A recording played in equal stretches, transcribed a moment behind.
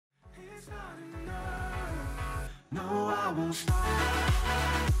No, I won't stop.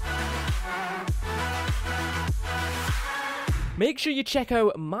 Make sure you check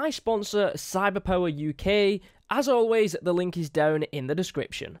out my sponsor, Cyberpower UK. As always, the link is down in the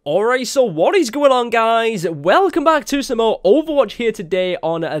description. Alright, so what is going on, guys? Welcome back to some more Overwatch here today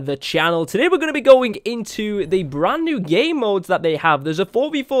on the channel. Today we're going to be going into the brand new game modes that they have. There's a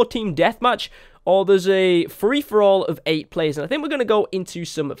 4v4 team deathmatch, or there's a free-for-all of 8 players. And I think we're going to go into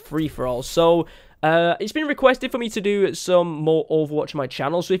some free-for-alls. So, it's been requested for me to do some more Overwatch on my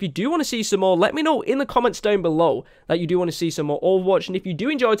channel, so if you do want to see some more, let me know in the comments down below that you do want to see some more Overwatch, and if you do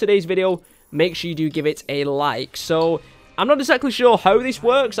enjoy today's video, make sure you do give it a like. So, I'm not exactly sure how this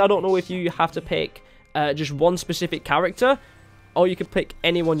works. I don't know if you have to pick just one specific character, or you can pick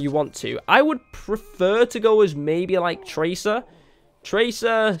anyone you want to. I would prefer to go as maybe like Tracer,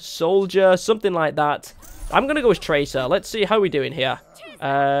 Soldier, something like that. I'm going to go as Tracer. Let's see how we're doing here.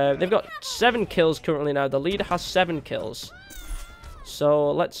 They've got 7 kills currently now. The leader has 7 kills.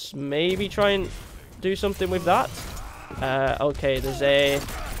 So let's maybe try and do something with that. Okay, there's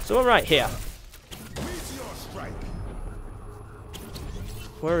someone right here.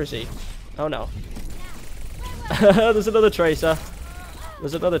 Where is he? Oh no. There's another Tracer.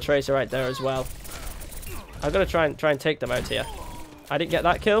 There's another Tracer right there as well. I've got to try and take them out here. I didn't get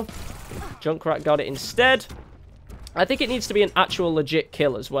that kill. Junkrat got it instead. I think it needs to be an actual legit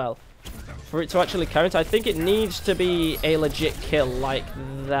kill as well. For it to actually count, I think it needs to be a legit kill like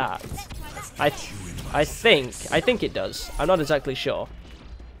that. I think it does. I'm not exactly sure.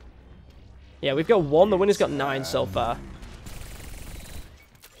 Yeah, we've got 1. The winner's got 9 so far.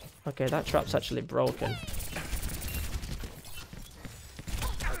 Okay, that trap's actually broken.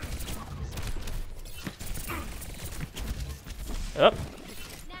 Up.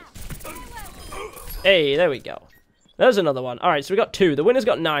 Hey, there we go. There's another one. Alright, so we got 2. The winner's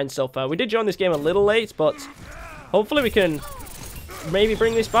got 9 so far. We did join this game a little late, but hopefully we can maybe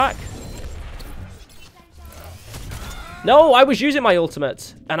bring this back. No, I was using my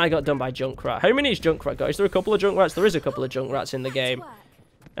ultimate, and I got done by Junkrat. How many has Junkrat got? Is there a couple of Junkrats? There is a couple of Junkrats in the game.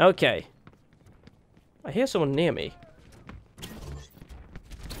 Okay. I hear someone near me.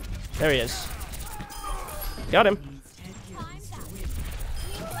 There he is. Got him.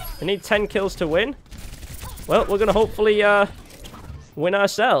 We need 10 kills to win. Well, we're gonna hopefully win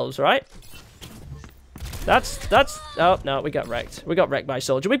ourselves, right? That's oh no, we got wrecked. We got wrecked by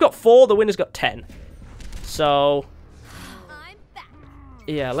Soldier. We've got 4, the winner's got 10. So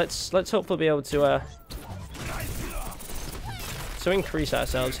yeah, let's hopefully be able to increase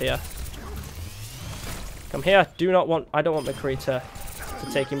ourselves here. Come here. I don't want McCree to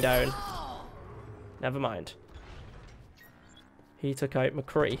take him down. Never mind. He took out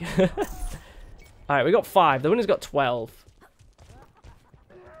McCree. Alright, we got 5. The winner's got 12.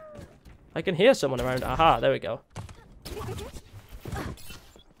 I can hear someone around. Aha, there we go.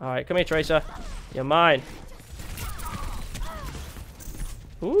 Alright, come here, Tracer. You're mine.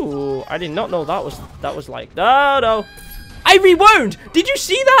 Ooh, I did not know that was like... No. I rewound! Did you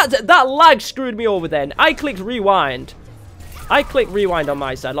see that? That lag screwed me over then. I clicked rewind. I clicked rewind on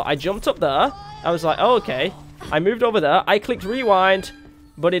my side. Look, I jumped up there. I was like, oh, okay. I moved over there. I clicked rewind,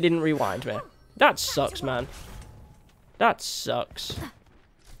 but it didn't rewind me. That sucks, man. That sucks.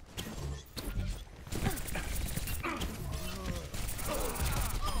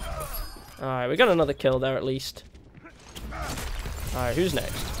 Alright, we got another kill there at least. Alright, who's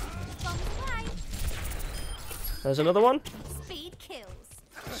next? There's another one? Speed kills.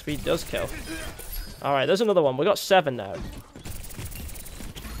 Speed does kill. Alright, there's another one. We got 7 now.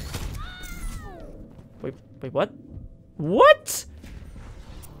 Wait, what? What?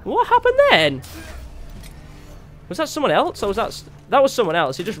 What happened then? Was that someone else? Or was that was someone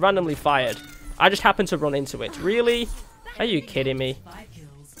else. He just randomly fired. I just happened to run into it. Really? Are you kidding me?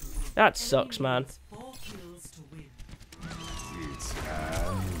 That sucks, man.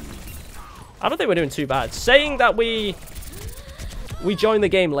 I don't think we're doing too bad. Saying that we joined the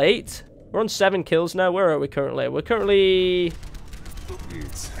game late. We're on 7 kills now. Where are we currently? We're currently...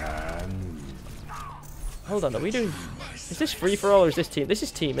 Hold on, are we doing... Is this free-for-all or is this team? This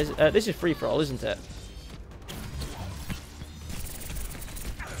is team. This is free-for-all, isn't it?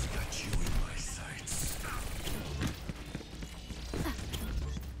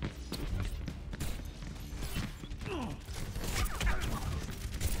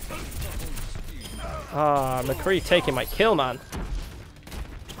 Ah, McCree taking my kill, man.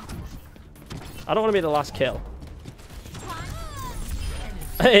 I don't want to be the last kill.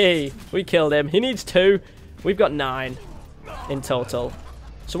 Hey, we killed him. He needs 2. We've got 9 in total.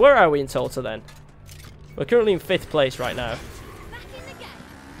 So where are we in total then? We're currently in 5th place right now.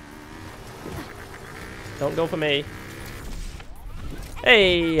 Don't go for me.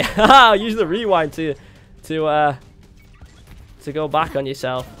 Hey! Haha! Use the rewind to go back on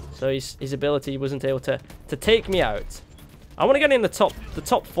yourself. So his ability wasn't able to take me out. I want to get in the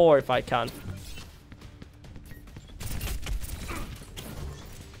top 4 if I can.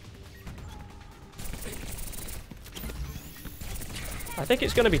 I think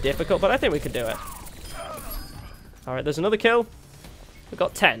it's going to be difficult, but I think we could do it. Alright, there's another kill. We've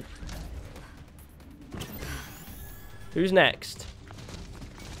got 10. Who's next?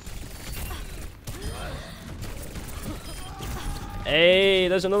 Hey,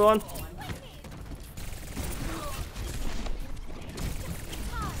 there's another one.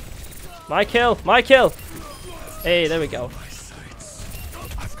 My kill, my kill. Hey, there we go.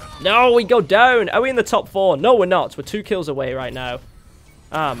 No, we go down. Are we in the top 4? No, we're not. We're 2 kills away right now.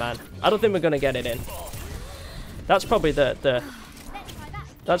 Ah, man. I don't think we're going to get it in. That's probably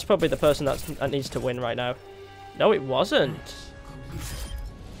that's probably the person that needs to win right now. No, it wasn't.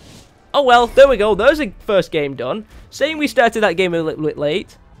 Oh, well, there we go. There's a first game done. Saying we started that game a little bit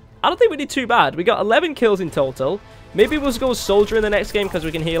late. I don't think we did too bad. We got 11 kills in total. Maybe we'll go soldier in the next game because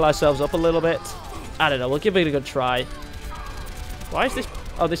we can heal ourselves up a little bit. I don't know. We'll give it a good try. Why is this?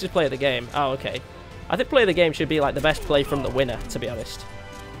 Oh, this is play of the game. Oh, okay. I think play of the game should be like the best play from the winner, to be honest.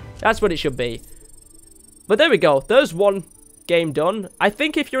 That's what it should be. But there we go. There's one game done. I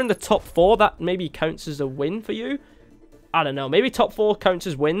think if you're in the top 4, that maybe counts as a win for you. I don't know. Maybe top 4 counts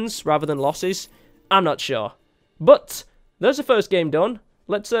as wins rather than losses. I'm not sure. But there's the first game done.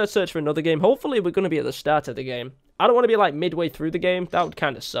 Let's search for another game. Hopefully we're going to be at the start of the game. I don't want to be like midway through the game. That would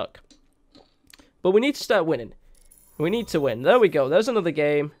kind of suck. But we need to start winning. We need to win. There we go. There's another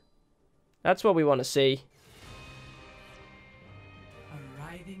game. That's what we want to see.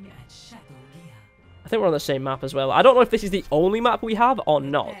 I think we're on the same map as well. I don't know if this is the only map we have or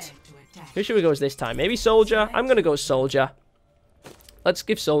not. Who should we go as this time? Maybe Soldier? I'm going to go Soldier. Let's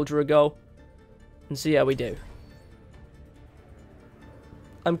give Soldier a go. And see how we do.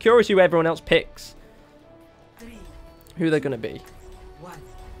 I'm curious who everyone else picks. Who they're going to be.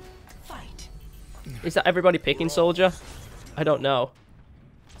 Is that everybody picking Soldier? I don't know.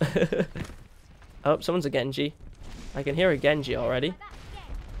 Oh, someone's a Genji. I can hear a Genji already.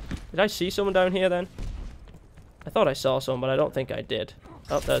 Did I see someone down here then? I thought I saw someone, but I don't think I did.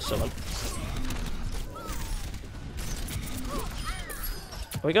 Oh, there's someone.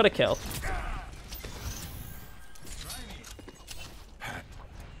 We got a kill.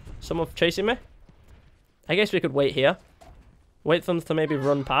 Someone chasing me? I guess we could wait here. Wait for them to maybe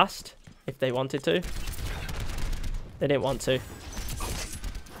run past, if they wanted to. They didn't want to.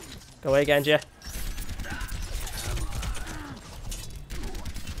 Go away, Genji.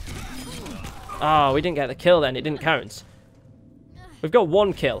 Oh, we didn't get the kill then. It didn't count. We've got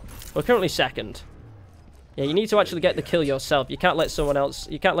 1 kill. We're currently 2nd. Yeah, you need to actually get the kill yourself. You can't let someone else...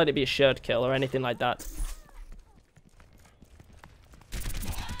 You can't let it be a shared kill or anything like that.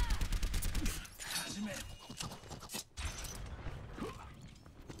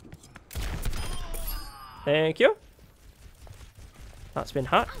 Thank you. That's been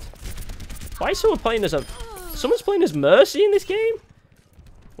hacked. Why is someone playing as a... Someone's playing as Mercy in this game?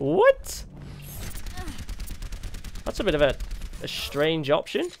 What? That's a bit of a strange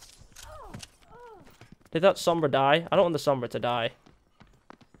option. Did that Sombra die? I don't want the Sombra to die.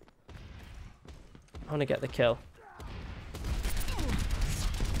 I want to get the kill.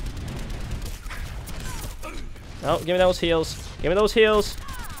 Oh, give me those heals. Give me those heals.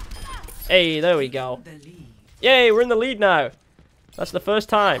 Hey, there we go. Yay, we're in the lead now. That's the first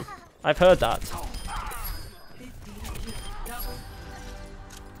time I've heard that.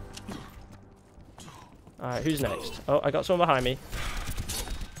 Alright, who's next? Oh, I got someone behind me.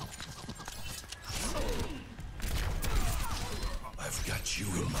 I've got you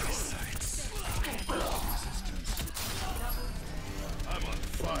in my sights. I'm on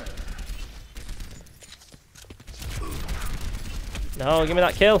fire. No, give me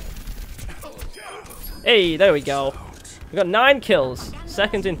that kill. Hey, there we go. We got 9 kills.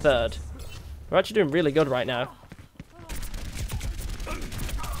 2nd and 3rd. We're actually doing really good right now.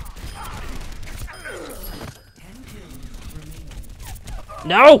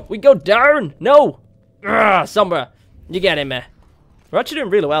 No! We go down! No! Ugh, Sombra, you getting me. We're actually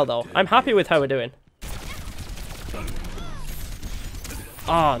doing really well, though. I'm happy with how we're doing.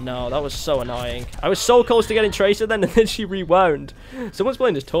 Oh, no. That was so annoying. I was so close to getting Tracer then, and then she rewound. Someone's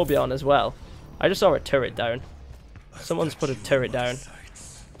playing as Torbjorn as well. I just saw a turret down. Someone's put a turret down.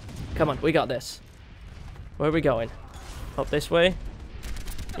 Come on, we got this. Where are we going? Up this way?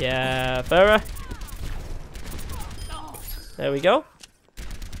 Yeah, Farah. There we go.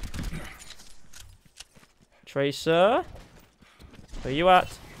 Tracer. Where you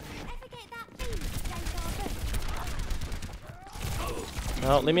at?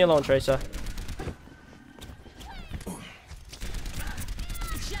 No, leave me alone, Tracer.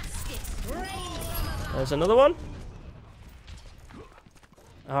 There's another one.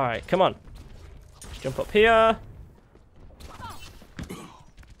 Alright, come on. Let's jump up here.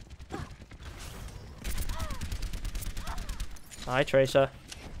 Hi, Tracer.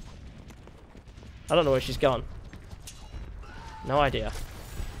 I don't know where she's gone. No idea.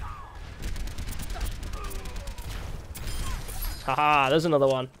 Haha, there's another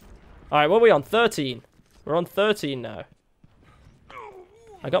one. Alright, what are we on? 13. We're on 13 now.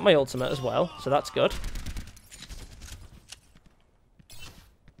 I got my ultimate as well, so that's good.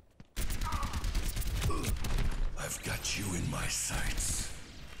 I've got you in my sights.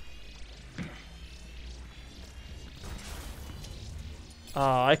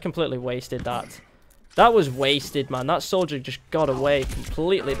 Oh, I completely wasted that. That was wasted, man. That soldier just got away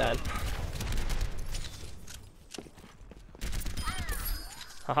completely then.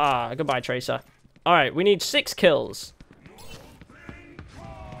 Haha, goodbye, Tracer. Alright, we need 6 kills.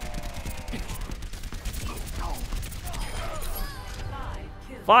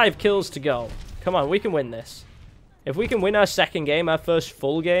 5 kills to go. Come on, we can win this. If we can win our second game, our first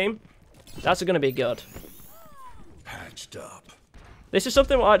full game, that's going to be good. Patched up. This is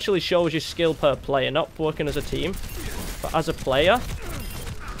something that actually shows your skill per player, not working as a team, but as a player.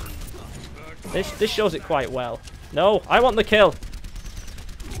 This shows it quite well. No, I want the kill.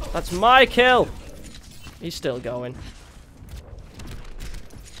 That's my kill. He's still going.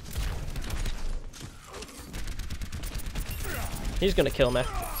 He's gonna kill me.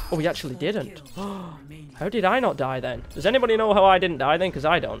 Oh, he actually didn't. How did I not die then? Does anybody know how I didn't die then? Because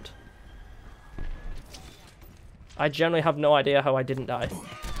I don't. I generally have no idea how I didn't die.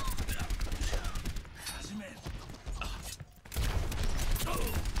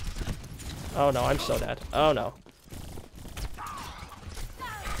 Oh no, I'm so dead. Oh no.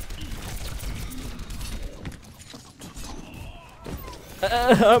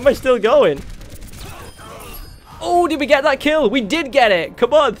 How am I still going? Oh, did we get that kill? We did get it.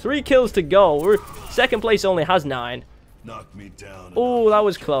 Come on, 3 kills to go. We're second place only has 9. Knock me down. Oh, that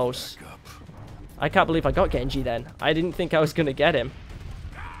was close. I can't believe I got Genji then. I didn't think I was gonna get him.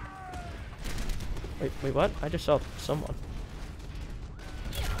 Wait, what? I just saw someone.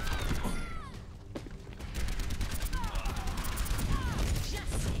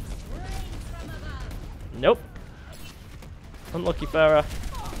 Nope. Unlucky Farah.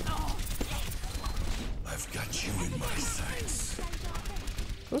 I've got you in my sights.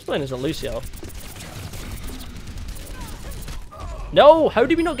 Who's playing as a Lucio? No! How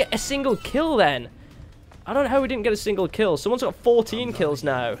did we not get a single kill then? I don't know how we didn't get a single kill. Someone's got 14 kills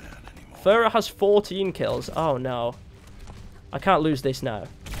now. Farah has 14 kills. Oh no. I can't lose this now.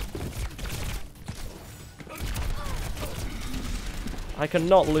 I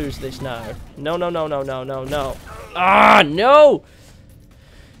cannot lose this now. No, no, no, no, no, no, no. Ah, no!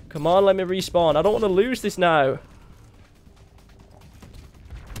 Come on, let me respawn. I don't want to lose this now.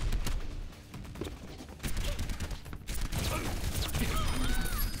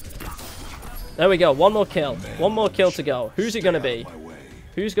 There we go. One more kill. One more kill to go. Who's it going to be?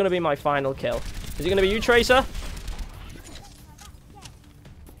 Who's going to be my final kill? Is it going to be you, Tracer?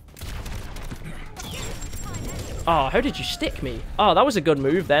 Oh, how did you stick me? Oh, that was a good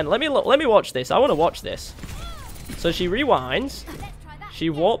move then. Let me watch this. I want to watch this. So she rewinds. She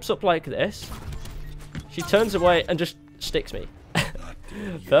warps up like this. She turns away and just sticks me.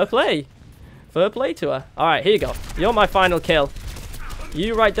 Fair play. Fair play to her. Alright, here you go. You're my final kill.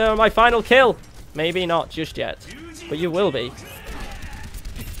 You right there are my final kill. Maybe not just yet. But you will be.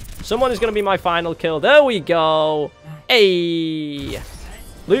 Someone is going to be my final kill. There we go. Hey.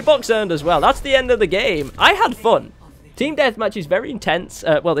 Loot box earned as well. That's the end of the game. I had fun. Team Deathmatch is very intense.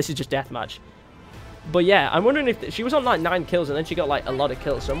 Well, this is just Deathmatch. But yeah, I'm wondering if she was on like 9 kills and then she got like a lot of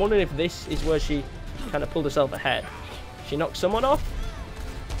kills. So I'm wondering if this is where she kind of pulled herself ahead. She knocked someone off.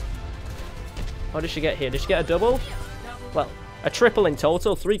 What did she get here? Did she get a double? Well, a triple in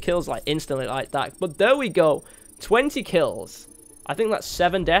total. 3 kills like instantly like that. But there we go. 20 kills. I think that's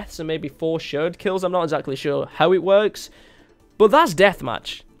 7 deaths and maybe 4 shared kills. I'm not exactly sure how it works. But that's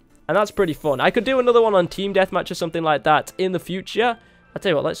Deathmatch. And that's pretty fun. I could do another one on Team Deathmatch or something like that in the future. I'll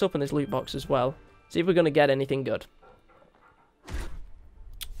tell you what, let's open this loot box as well. See if we're going to get anything good.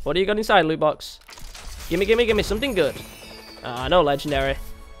 What do you got inside, loot box? Gimme, gimme, gimme something good. Ah, no legendary.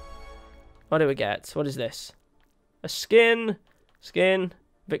 What do we get? What is this? A skin. Skin.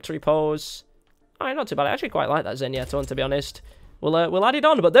 Victory pose. Alright, not too bad. I actually quite like that Zenyatta one, to be honest. we'll add it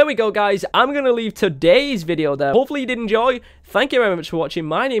on. But there we go, guys. I'm going to leave today's video there. Hopefully you did enjoy. Thank you very much for watching.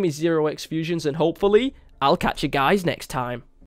 My name is ZEROxFUSIONZ, and hopefully I'll catch you guys next time.